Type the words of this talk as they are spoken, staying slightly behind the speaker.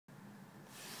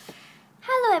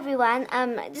everyone,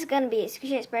 this is gonna be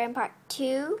Squishy Experiment Part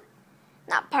 2.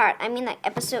 Not part, I mean like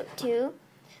episode 2.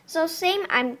 So same,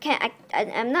 I'm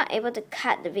not able to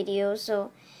cut the video, so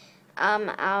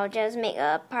I'll just make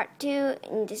a part 2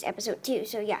 in this episode 2.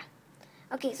 So yeah.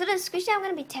 Okay, so the squishy I'm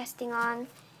gonna be testing on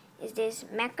is this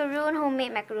macaroon,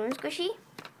 homemade macaroon squishy.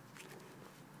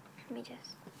 Let me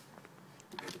just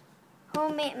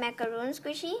homemade macaroon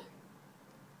squishy.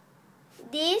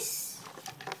 This,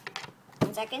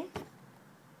 1 second.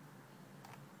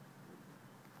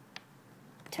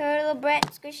 Turtle bread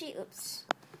squishy. Oops.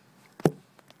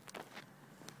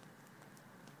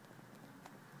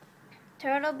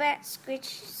 Turtle bread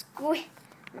squishy.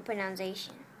 My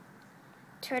pronunciation.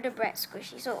 Turtle bread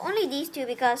squishy. So only these two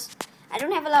because I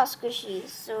don't have a lot of squishies.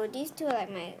 So these two are like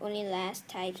my only last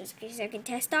types of squishies I can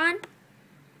test on.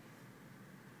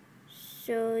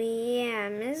 So yeah,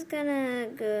 I'm just gonna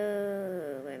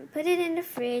go and put it in the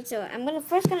fridge. So I'm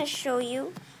first gonna show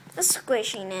you the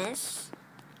squishiness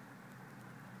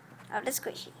of the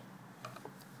squishy.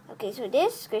 Okay, so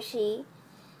this squishiness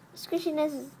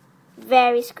is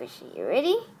very squishy. You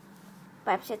ready?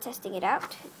 But I'm still testing it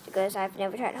out because I've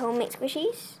never tried homemade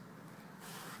squishies.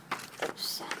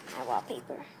 Oops, my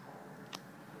wallpaper.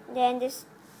 Then this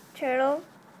turtle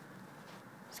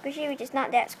squishy, which is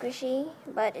not that squishy,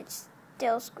 but it's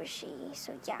still squishy.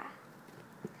 So yeah.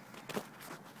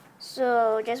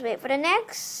 So just wait for the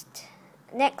next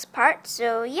part.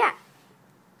 So yeah.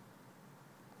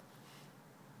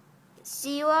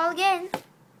 See you all again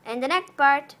in the next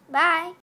part. Bye.